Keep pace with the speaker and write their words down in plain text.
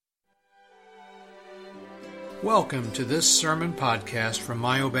Welcome to this sermon podcast from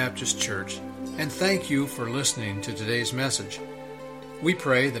Mayo Baptist Church, and thank you for listening to today's message. We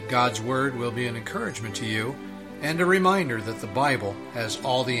pray that God's Word will be an encouragement to you and a reminder that the Bible has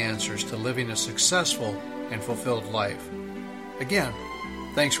all the answers to living a successful and fulfilled life. Again,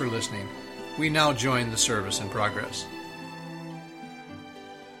 thanks for listening. We now join the service in progress.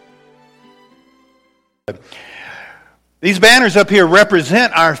 These banners up here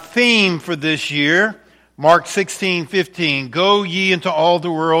represent our theme for this year. Mark 16:15, go ye into all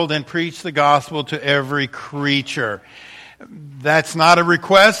the world and preach the gospel to every creature. That's not a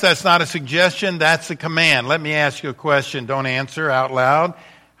request, that's not a suggestion, that's a command. Let me ask you a question, don't answer out loud.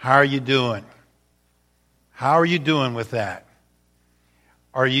 How are you doing? How are you doing with that?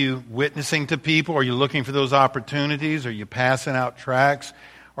 Are you witnessing to people? Are you looking for those opportunities? Are you passing out tracts?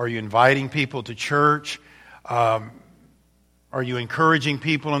 Are you inviting people to church? Are you encouraging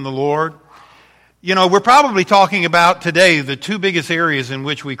people in the Lord? You know, we're probably talking about today the two biggest areas in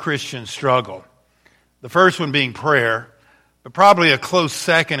which we Christians struggle. The first one being prayer, but probably a close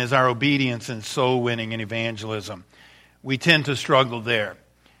second is our obedience and soul winning and evangelism. We tend to struggle there.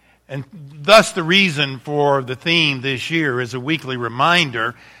 And thus the reason for the theme this year is a weekly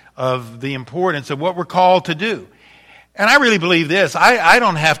reminder of the importance of what we're called to do. And I really believe this. I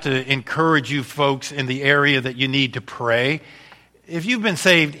don't have to encourage you folks in the area that you need to pray. If you've been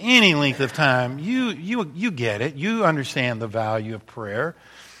saved any length of time, you get it. You understand the value of prayer.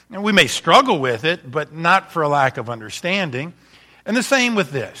 And we may struggle with it, but not for a lack of understanding. And the same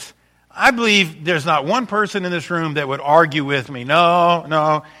with this. I believe there's not one person in this room that would argue with me,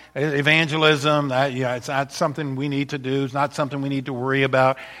 no, evangelism, it's not something we need to do. It's not something we need to worry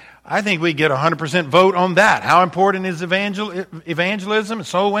about. I think we get 100% vote on that. How important is evangelism and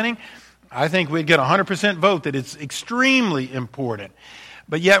soul winning? I think we'd get 100% vote that it's extremely important,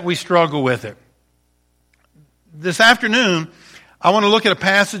 but yet we struggle with it. This afternoon, I want to look at a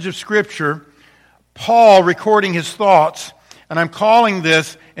passage of Scripture, Paul recording his thoughts, and I'm calling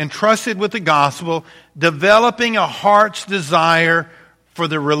this, Entrusted with the Gospel, Developing a Heart's Desire for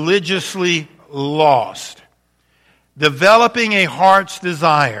the Religiously Lost. Developing a heart's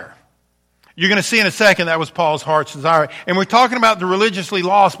desire. You're going to see in a second that was Paul's heart's desire. And we're talking about the religiously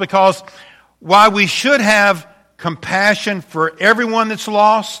lost because while we should have compassion for everyone that's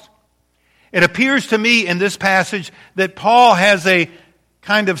lost, it appears to me in this passage that Paul has a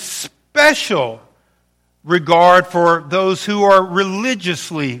kind of special regard for those who are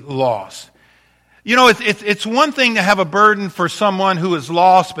religiously lost. You know, it's one thing to have a burden for someone who is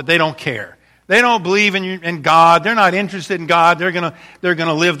lost, but they don't care. They don't believe in God. They're not interested in God. They're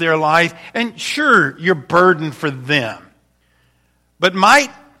gonna live their life. And sure, you're burdened for them. But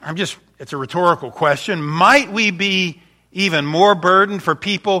it's a rhetorical question, might we be even more burdened for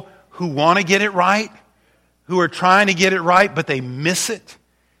people who want to get it right, who are trying to get it right, but they miss it?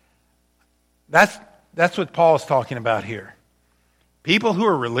 That's what Paul's talking about here. People who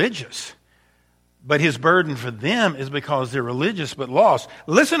are religious, but his burden for them is because they're religious but lost.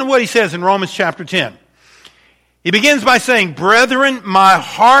 Listen to what he says in Romans chapter 10. He begins by saying, Brethren, my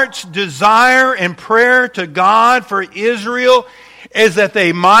heart's desire and prayer to God for Israel is that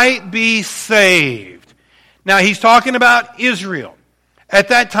they might be saved. Now he's talking about Israel. At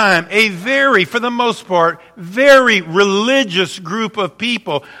that time, for the most part, very religious group of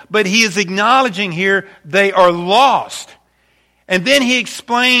people. But he is acknowledging here they are lost. And then he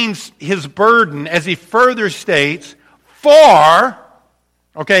explains his burden as he further states, in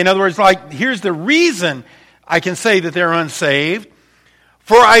other words, here's the reason I can say that they're unsaved.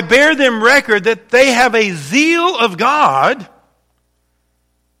 For I bear them record that they have a zeal of God,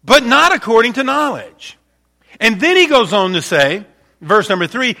 but not according to knowledge. And then he goes on to say, verse number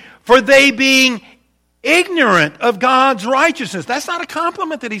 3, for they being ignorant of God's righteousness. That's not a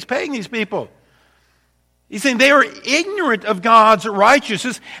compliment that he's paying these people. He's saying they are ignorant of God's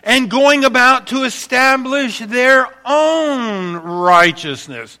righteousness and going about to establish their own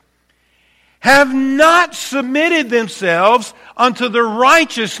righteousness. Have not submitted themselves unto the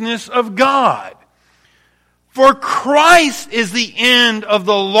righteousness of God. For Christ is the end of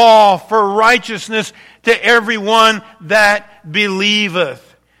the law for righteousness to everyone that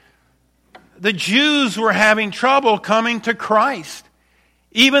believeth. The Jews were having trouble coming to Christ.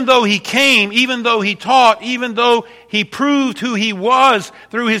 Even though he came, even though he taught, even though he proved who he was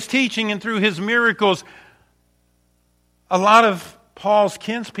through his teaching and through his miracles, a lot of Paul's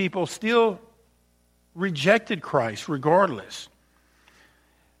kinspeople still rejected Christ regardless.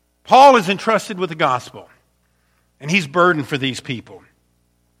 Paul is entrusted with the gospel, and he's burdened for these people.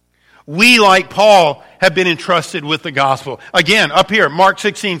 we, like Paul, have been entrusted with the gospel. Again, up here, Mark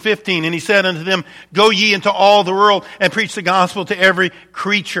 16:15, and he said unto them, Go ye into all the world and preach the gospel to every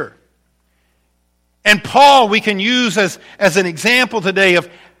creature. And Paul we can use as an example today of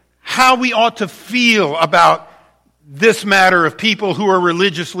how we ought to feel about this matter of people who are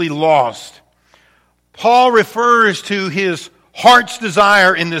religiously lost. Paul refers to his heart's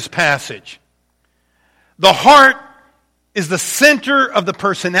desire in this passage. The heart is the center of the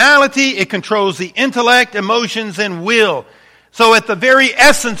personality. It controls the intellect, emotions, and will. So at the very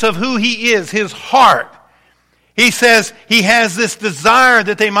essence of who he is, his heart, he says he has this desire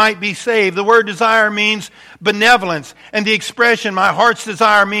that they might be saved. The word desire means benevolence. And the expression, my heart's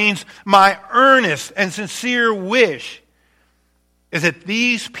desire, means my earnest and sincere wish is that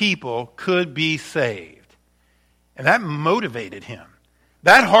these people could be saved. And that motivated him.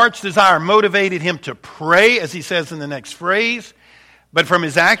 That heart's desire motivated him to pray, as he says in the next phrase. But from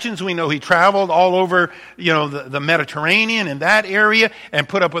his actions, we know he traveled all over, the Mediterranean and that area and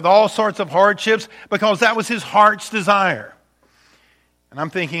put up with all sorts of hardships because that was his heart's desire. And I'm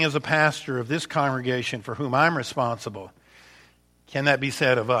thinking as a pastor of this congregation for whom I'm responsible, can that be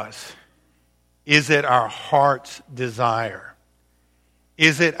said of us? Is it our heart's desire?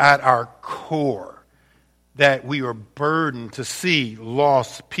 Is it at our core that we are burdened to see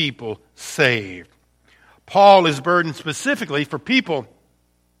lost people saved? Paul is burdened specifically for people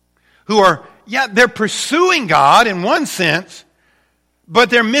who are, they're pursuing God in one sense, but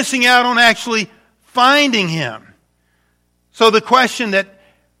they're missing out on actually finding Him. So the question that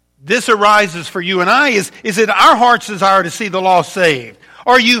this arises for you and I is it our heart's desire to see the lost saved?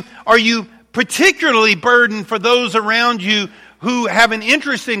 Are you particularly burdened for those around you who have an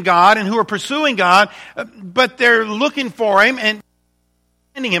interest in God and who are pursuing God, but they're looking for Him and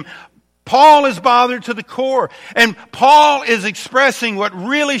finding Him? Paul is bothered to the core. And Paul is expressing what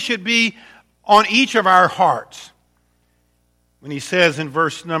really should be on each of our hearts. When he says in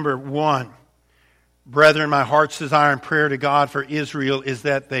verse number 1, Brethren, my heart's desire and prayer to God for Israel is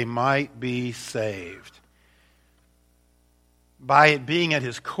that they might be saved. By it being at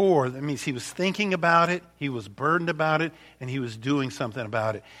his core, that means he was thinking about it, he was burdened about it, and he was doing something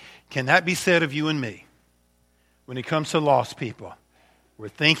about it. Can that be said of you and me when it comes to lost people? We're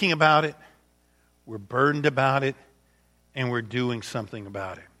thinking about it, we're burdened about it, and we're doing something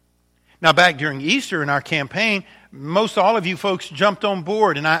about it. Now, back during Easter in our campaign, most all of you folks jumped on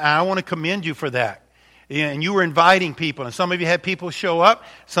board, and I want to commend you for that. And you were inviting people, and some of you had people show up.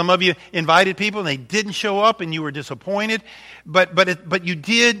 Some of you invited people, and they didn't show up, and you were disappointed. But you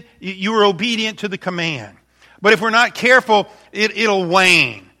did. You were obedient to the command. But if we're not careful, it'll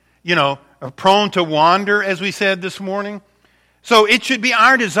wane. Prone to wander, as we said this morning. So it should be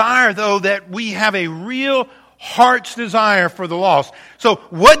our desire, though, that we have a real heart's desire for the lost. So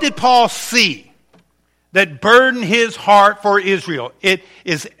what did Paul see that burdened his heart for Israel? It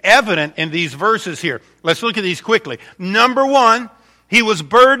is evident in these verses here. Let's look at these quickly. Number 1, he was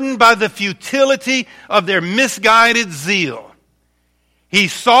burdened by the futility of their misguided zeal. He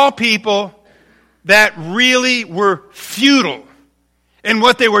saw people that really were futile in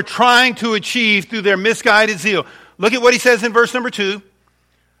what they were trying to achieve through their misguided zeal. Look at what he says in verse number 2.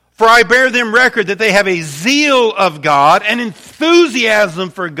 For I bear them record that they have a zeal of God, an enthusiasm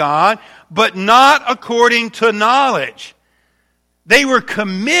for God, but not according to knowledge. They were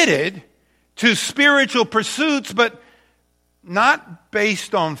committed to spiritual pursuits, but not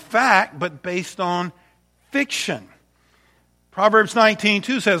based on fact, but based on fiction. Proverbs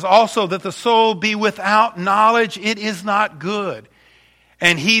 19:2 says also that the soul be without knowledge, it is not good.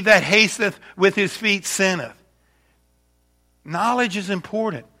 And he that hasteth with his feet sinneth. Knowledge is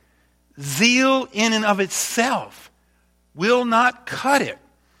important. Zeal in and of itself will not cut it.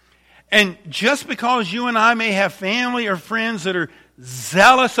 And just because you and I may have family or friends that are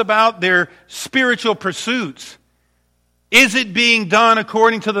zealous about their spiritual pursuits, is it being done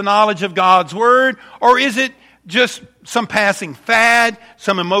according to the knowledge of God's Word, or is it just some passing fad,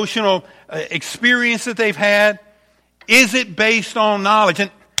 some emotional experience that they've had? Is it based on knowledge? And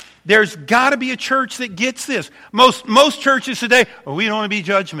there's got to be a church that gets this. Most churches today, we don't want to be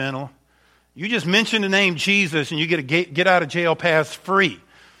judgmental. You just mention the name Jesus and you get a get out of jail pass free.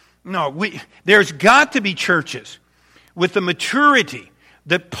 No, there's got to be churches with the maturity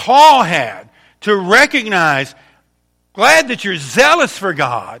that Paul had to recognize, glad that you're zealous for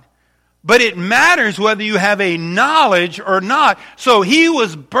God, but it matters whether you have a knowledge or not. So he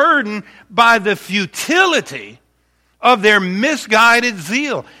was burdened by the futility of their misguided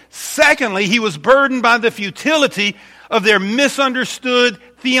zeal. Secondly, he was burdened by the futility of their misunderstood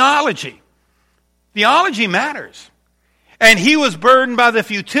theology. Theology matters. And he was burdened by the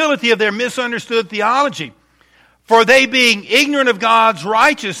futility of their misunderstood theology. For they being ignorant of God's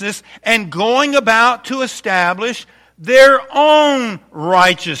righteousness and going about to establish their own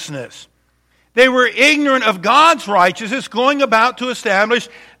righteousness. They were ignorant of God's righteousness, going about to establish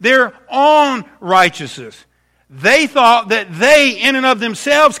their own righteousness. They thought that they, in and of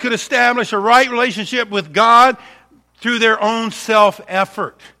themselves, could establish a right relationship with God through their own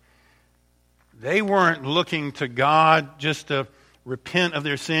self-effort. They weren't looking to God just to repent of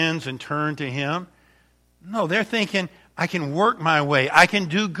their sins and turn to Him. No, they're thinking, I can work my way. I can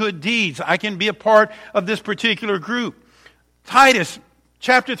do good deeds. I can be a part of this particular group. Titus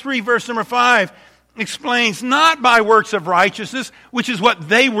chapter 3, verse number 5 explains, not by works of righteousness, which is what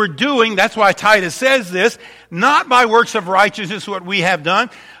they were doing. That's why Titus says this. Not by works of righteousness, what we have done,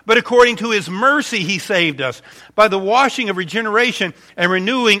 but according to His mercy He saved us, by the washing of regeneration and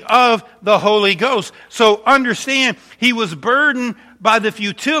renewing of the Holy Ghost. So understand, He was burdened by the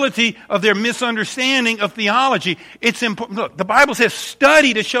futility of their misunderstanding of theology. It's important. Look, the Bible says,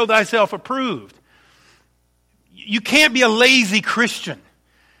 study to show thyself approved. You can't be a lazy Christian.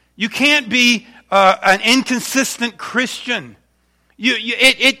 You can't be an inconsistent Christian.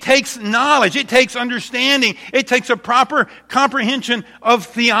 It takes knowledge. It takes understanding. It takes a proper comprehension of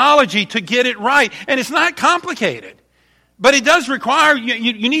theology to get it right. And it's not complicated. But it does require,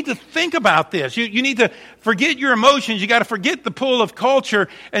 you need to think about this. You need to forget your emotions. You got to forget the pull of culture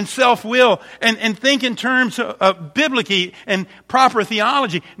and self-will and think in terms of biblically and proper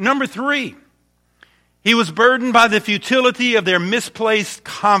theology. Number 3, he was burdened by the futility of their misplaced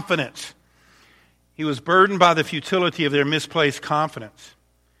confidence. He was burdened by the futility of their misplaced confidence.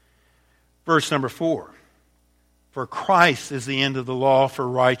 Verse number 4. For Christ is the end of the law for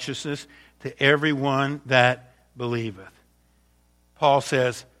righteousness to everyone that believeth. Paul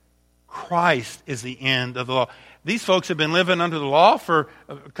says, Christ is the end of the law. These folks have been living under the law for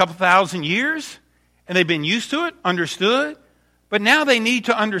a couple thousand years, and they've been used to it, understood. But now they need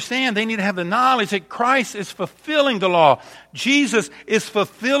to understand, they need to have the knowledge that Christ is fulfilling the law. Jesus is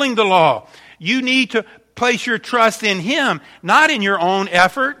fulfilling the law. You need to place your trust in Him, not in your own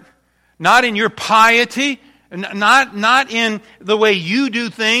effort, not in your piety, not in the way you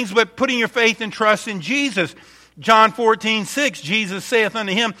do things, but putting your faith and trust in Jesus. John 14:6, Jesus saith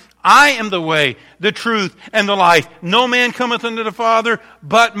unto him, I am the way, the truth, and the life. No man cometh unto the Father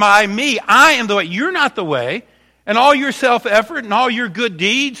but by me. I am the way. You're not the way. And all your self-effort and all your good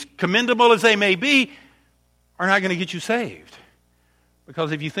deeds, commendable as they may be, are not going to get you saved.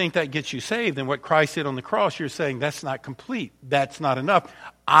 Because if you think that gets you saved, then what Christ did on the cross, you're saying that's not complete. That's not enough.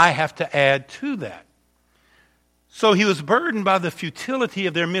 I have to add to that. So he was burdened by the futility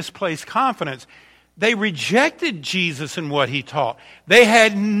of their misplaced confidence. They rejected Jesus and what He taught. They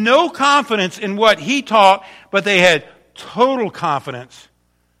had no confidence in what He taught, but they had total confidence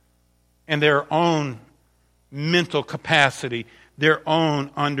in their own mental capacity, their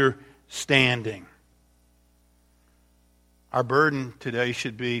own understanding. Our burden today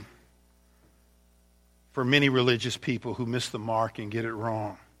should be for many religious people who miss the mark and get it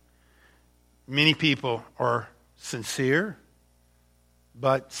wrong. Many people are sincere,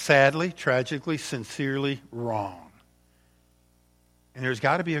 but sadly, tragically, sincerely wrong. And there's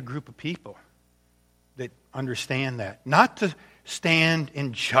got to be a group of people that understand that. Not to stand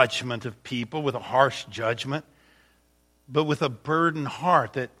in judgment of people with a harsh judgment, but with a burdened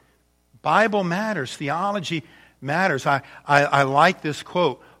heart that Bible matters, theology matters. I like this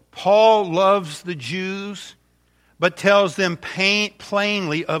quote. Paul loves the Jews, but tells them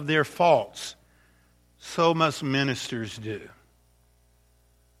plainly of their faults. So must ministers do.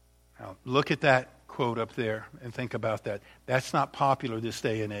 Now, look at that quote up there and think about that. That's not popular this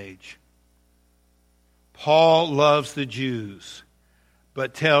day and age. Paul loves the Jews,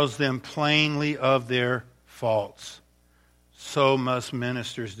 but tells them plainly of their faults. So must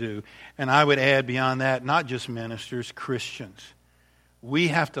ministers do. And I would add beyond that, not just ministers, Christians. We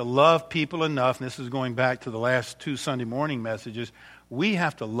have to love people enough, and this is going back to the last 2 Sunday morning messages, we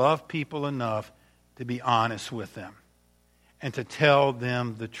have to love people enough to be honest with them and to tell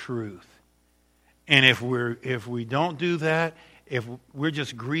them the truth. And if we don't do that, if we're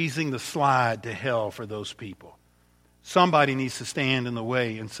just greasing the slide to hell for those people, somebody needs to stand in the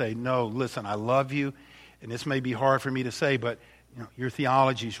way and say, no, listen, I love you, and this may be hard for me to say, but your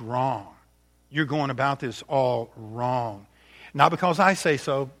theology's wrong. You're going about this all wrong. Not because I say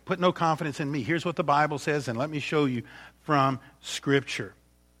so. Put no confidence in me. Here's what the Bible says, and let me show you from Scripture.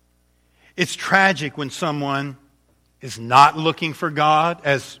 It's tragic when someone is not looking for God,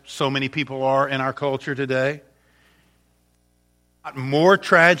 as so many people are in our culture today. More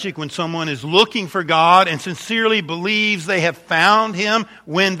tragic when someone is looking for God and sincerely believes they have found Him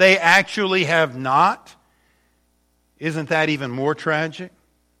when they actually have not? Isn't that even more tragic?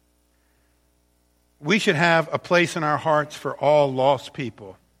 We should have a place in our hearts for all lost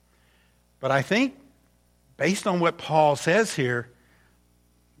people. But I think, based on what Paul says here,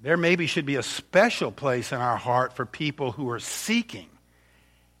 there maybe should be a special place in our heart for people who are seeking,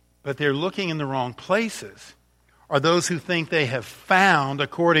 but they're looking in the wrong places, or those who think they have found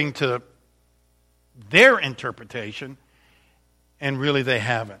according to their interpretation, and really they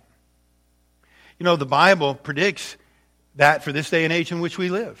haven't. You know, the Bible predicts that for this day and age in which we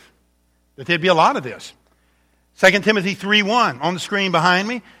live, that there'd be a lot of this. 2 Timothy 3:1 on the screen behind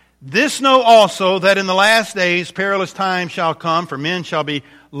me. This know also that in the last days perilous times shall come, for men shall be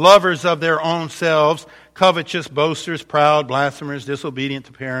lovers of their own selves, covetous, boasters, proud, blasphemers, disobedient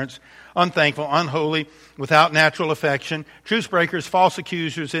to parents, unthankful, unholy, without natural affection, truce breakers, false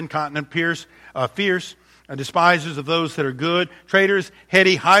accusers, incontinent, fierce, despisers of those that are good, traitors,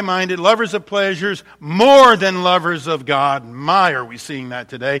 heady, high-minded, lovers of pleasures, more than lovers of God. My, are we seeing that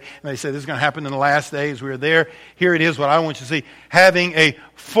today? And they say this is going to happen in the last days. We are there. Here it is, what I want you to see. Having a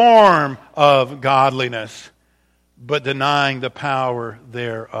form of godliness, but denying the power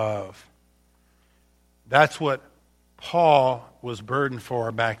thereof. That's what Paul was burdened for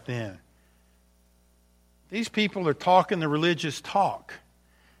back then. These people are talking the religious talk.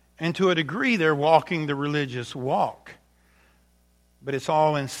 And to a degree, they're walking the religious walk. But it's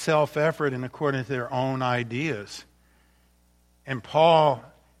all in self-effort and according to their own ideas. And Paul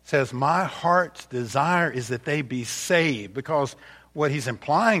says, my heart's desire is that they be saved. Because what he's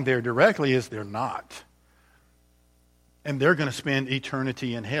implying there directly is they're not. And they're going to spend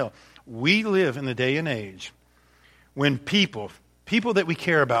eternity in hell. We live in the day and age when people that we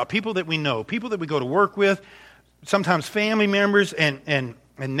care about, people that we know, people that we go to work with, sometimes family members and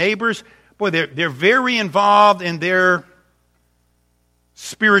neighbors, boy, they're very involved in their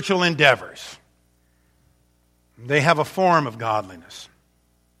spiritual endeavors. They have a form of godliness,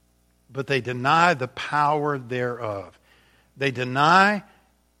 but they deny the power thereof. They deny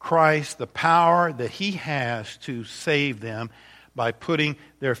Christ, the power that He has to save them by putting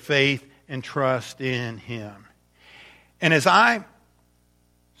their faith and trust in Him. And as I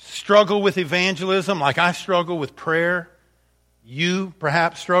struggle with evangelism like I struggle with prayer, you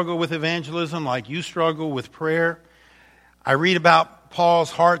perhaps struggle with evangelism like you struggle with prayer. I read about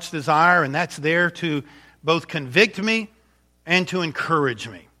Paul's heart's desire, and that's there to both convict me and to encourage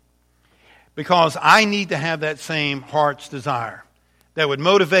me. Because I need to have that same heart's desire that would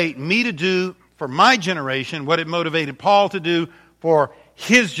motivate me to do for my generation what it motivated Paul to do for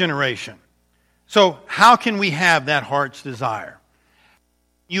his generation. So how can we have that heart's desire?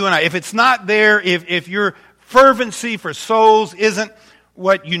 You and I, if it's not there, if your fervency for souls isn't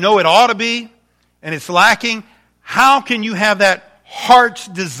what you know it ought to be, and it's lacking, how can you have that heart's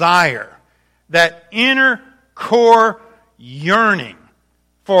desire, that inner core yearning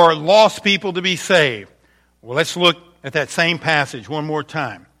for lost people to be saved? Well, let's look at that same passage one more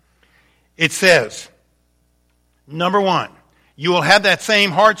time. It says, number one, you will have that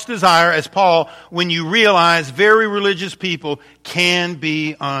same heart's desire as Paul when you realize very religious people can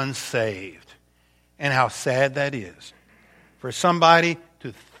be unsaved. And how sad that is for somebody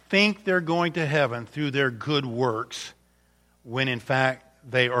to think they're going to heaven through their good works when in fact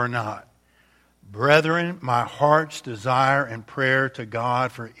they are not. Brethren, my heart's desire and prayer to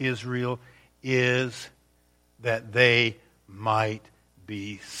God for Israel is that they might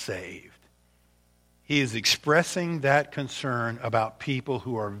be saved. He is expressing that concern about people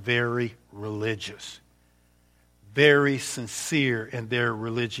who are very religious, very sincere in their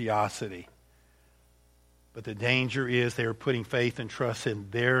religiosity. But the danger is they are putting faith and trust in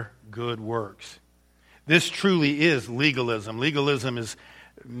their good works. This truly is legalism. Legalism is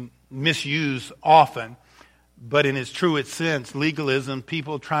misused often, but in its truest sense, legalism,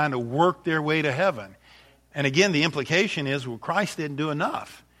 people trying to work their way to heaven. And again, the implication is, well, Christ didn't do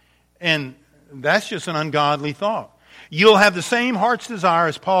enough. And that's just an ungodly thought. You'll have the same heart's desire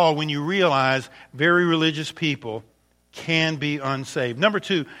as Paul when you realize very religious people can be unsaved. Number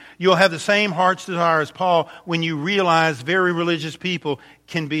two, you'll have the same heart's desire as Paul when you realize very religious people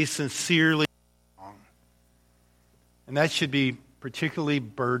can be sincerely wrong. And that should be particularly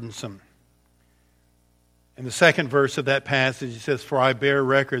burdensome. In the second verse of that passage, it says, for I bear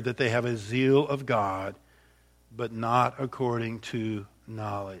record that they have a zeal of God, but not according to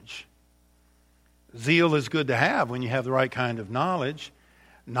knowledge. Zeal is good to have when you have the right kind of knowledge.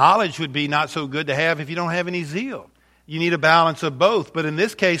 Knowledge would be not so good to have if you don't have any zeal. You need a balance of both. But in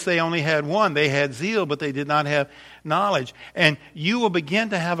this case, they only had one. They had zeal, but they did not have knowledge. And you will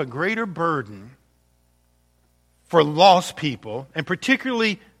begin to have a greater burden for lost people, and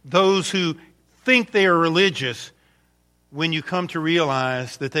particularly those who think they are religious, when you come to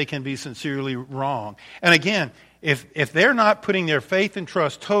realize that they can be sincerely wrong. And again, if they're not putting their faith and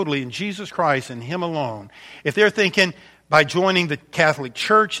trust totally in Jesus Christ and Him alone, if they're thinking, by joining the Catholic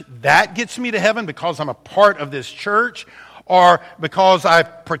Church, that gets me to heaven because I'm a part of this church, or because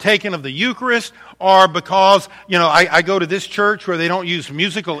I've partaken of the Eucharist, or because, I go to this church where they don't use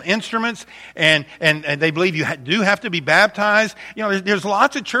musical instruments, and they believe you do have to be baptized. There's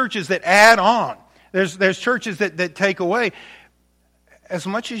lots of churches that add on. There's churches that take away. As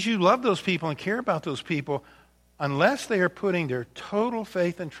much as you love those people and care about those people, unless they are putting their total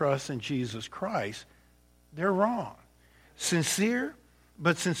faith and trust in Jesus Christ, they're wrong. Sincere,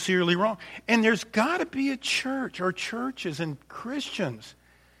 but sincerely wrong. And there's got to be a church or churches and Christians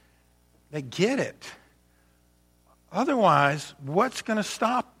that get it. Otherwise, what's going to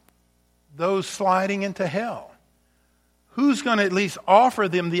stop those sliding into hell? Who's going to at least offer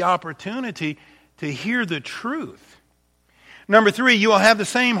them the opportunity to hear the truth? Number 3, you will have the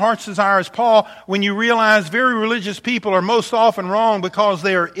same heart's desire as Paul when you realize very religious people are most often wrong because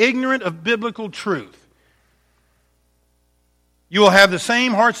they are ignorant of biblical truth. You will have the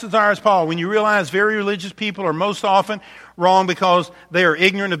same heart's desire as Paul when you realize very religious people are most often wrong because they are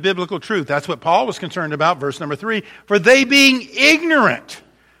ignorant of biblical truth. That's what Paul was concerned about, verse number 3. For they being ignorant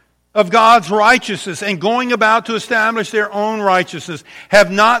of God's righteousness and going about to establish their own righteousness have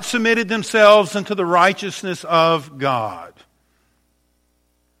not submitted themselves unto the righteousness of God.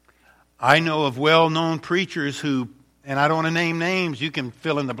 I know of well-known preachers who, and I don't want to name names, you can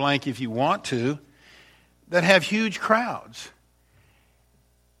fill in the blank if you want to, that have huge crowds.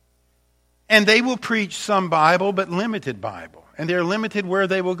 And they will preach some Bible, but limited Bible. And they're limited where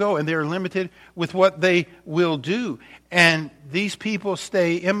they will go. And they're limited with what they will do. And these people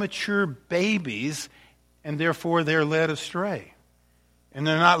stay immature babies, and therefore they're led astray. And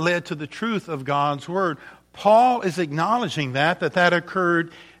they're not led to the truth of God's Word. Paul is acknowledging that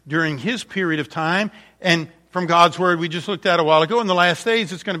occurred during his period of time. And from God's Word we just looked at a while ago, in the last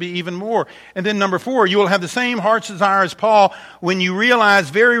days it's going to be even more. And then number 4, you will have the same heart's desire as Paul when you realize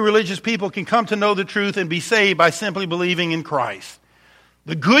very religious people can come to know the truth and be saved by simply believing in Christ.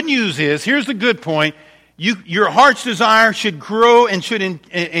 The good news is, here's the good point, your heart's desire should grow and should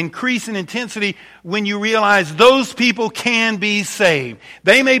increase in intensity when you realize those people can be saved.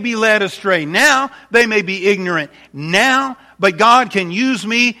 They may be led astray now, they may be ignorant now, but God can use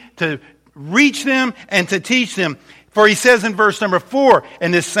me to reach them and to teach them. For he says in verse number 4,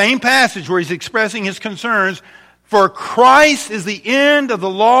 in this same passage where he's expressing his concerns, for Christ is the end of the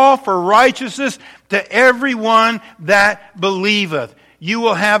law for righteousness to everyone that believeth. You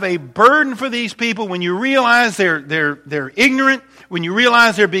will have a burden for these people when you realize they're ignorant, when you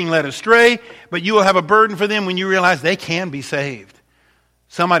realize they're being led astray, but you will have a burden for them when you realize they can be saved.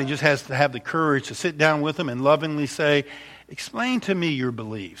 Somebody just has to have the courage to sit down with them and lovingly say, explain to me your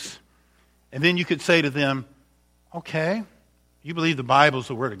beliefs. And then you could say to them, okay, you believe the Bible is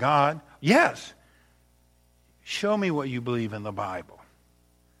the Word of God? Yes. Show me what you believe in the Bible.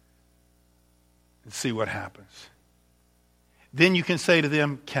 And see what happens. Then you can say to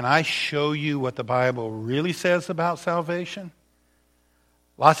them, can I show you what the Bible really says about salvation?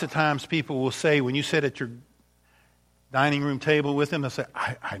 Lots of times people will say, when you sit at your dining room table with them, they'll say,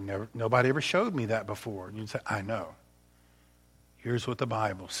 nobody ever showed me that before. And you say, I know. Here's what the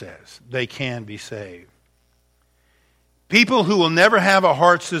Bible says. They can be saved. People who will never have a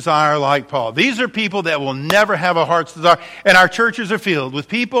heart's desire like Paul. These are people that will never have a heart's desire. And our churches are filled with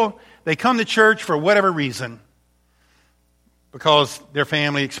people, they come to church for whatever reason. Because their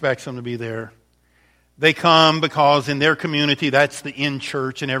family expects them to be there. They come because in their community, that's the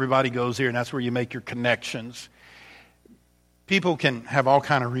in-church and everybody goes there and that's where you make your connections. People can have all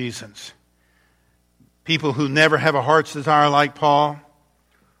kind of reasons. People who never have a heart's desire like Paul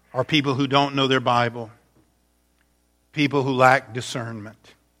are people who don't know their Bible. People who lack discernment.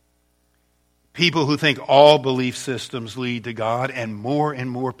 People who think all belief systems lead to God, and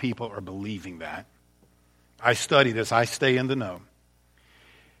more people are believing that. I study this. I stay in the know.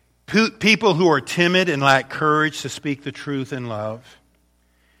 People who are timid and lack courage to speak the truth in love.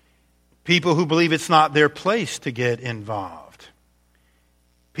 People who believe it's not their place to get involved.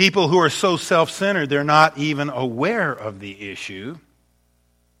 People who are so self-centered they're not even aware of the issue.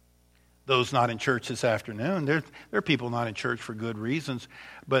 Those not in church this afternoon, there are people not in church for good reasons,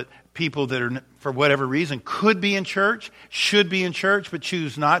 but people that are, for whatever reason, could be in church, should be in church, but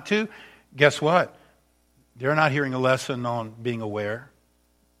choose not to. Guess what? They're not hearing a lesson on being aware.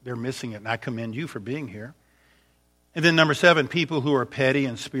 They're missing it, and I commend you for being here. And then number 7, people who are petty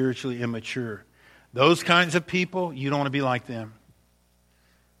and spiritually immature. Those kinds of people, you don't want to be like them.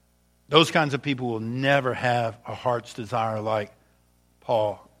 Those kinds of people will never have a heart's desire like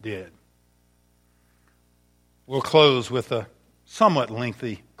Paul did. We'll close with a somewhat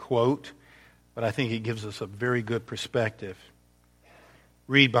lengthy quote, but I think it gives us a very good perspective.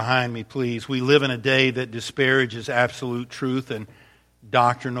 Read behind me, please. We live in a day that disparages absolute truth and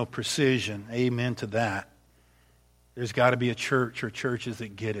doctrinal precision. Amen to that. There's got to be a church or churches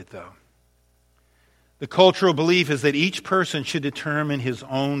that get it, though. The cultural belief is that each person should determine his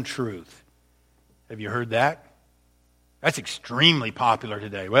own truth. Have you heard that? That's extremely popular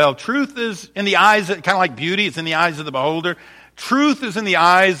today. Well, truth is in the eyes, kind of like beauty, it's in the eyes of the beholder. Truth is in the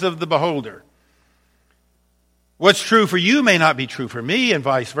eyes of the beholder. What's true for you may not be true for me, and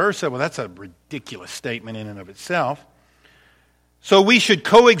vice versa. Well, that's a ridiculous statement in and of itself. So we should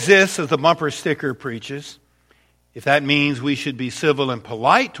coexist, as the bumper sticker preaches. If that means we should be civil and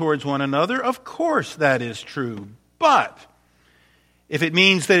polite towards one another, of course that is true. But if it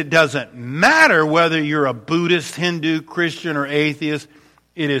means that it doesn't matter whether you're a Buddhist, Hindu, Christian, or atheist,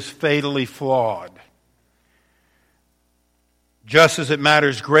 it is fatally flawed. Just as it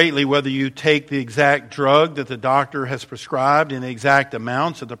matters greatly whether you take the exact drug that the doctor has prescribed in the exact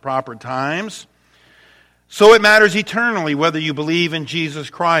amounts at the proper times, so it matters eternally whether you believe in Jesus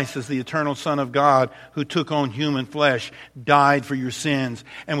Christ as the eternal Son of God who took on human flesh, died for your sins,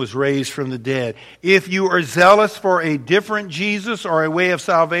 and was raised from the dead. If you are zealous for a different Jesus or a way of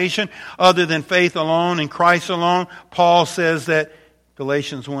salvation other than faith alone in Christ alone, Paul says that,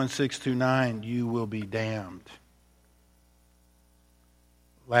 Galatians 1:6-9, you will be damned.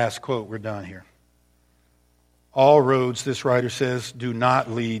 Last quote, we're done here. All roads, this writer says, do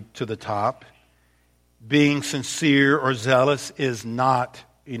not lead to the top. Being sincere or zealous is not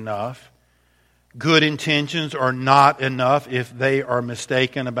enough. Good intentions are not enough if they are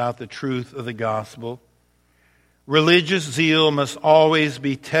mistaken about the truth of the gospel. Religious zeal must always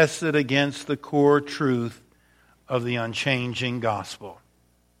be tested against the core truth of the unchanging gospel.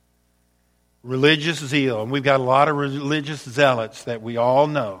 Religious zeal, and we've got a lot of religious zealots that we all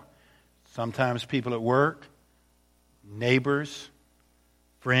know. Sometimes people at work, neighbors,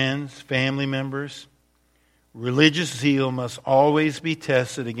 friends, family members. Religious zeal must always be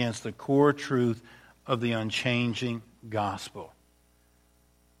tested against the core truth of the unchanging gospel.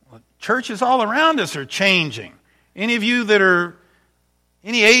 Well, churches all around us are changing. Any of you that are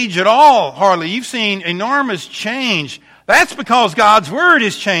any age at all, hardly, you've seen enormous change. That's because God's Word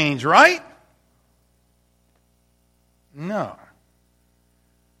has changed, right? No.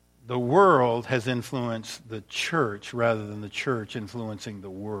 The world has influenced the church rather than the church influencing the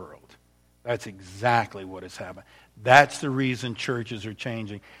world. That's exactly what has happened. That's the reason churches are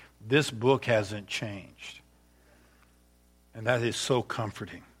changing. This book hasn't changed. And that is so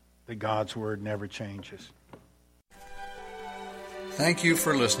comforting that God's Word never changes. Thank you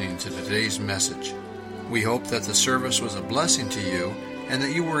for listening to today's message. We hope that the service was a blessing to you and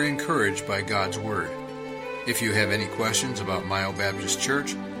that you were encouraged by God's Word. If you have any questions about Myo Baptist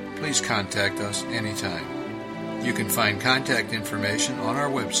Church, please contact us anytime. You can find contact information on our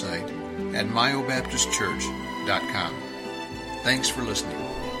website at myobaptistchurch.com. Thanks for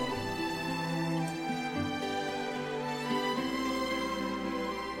listening.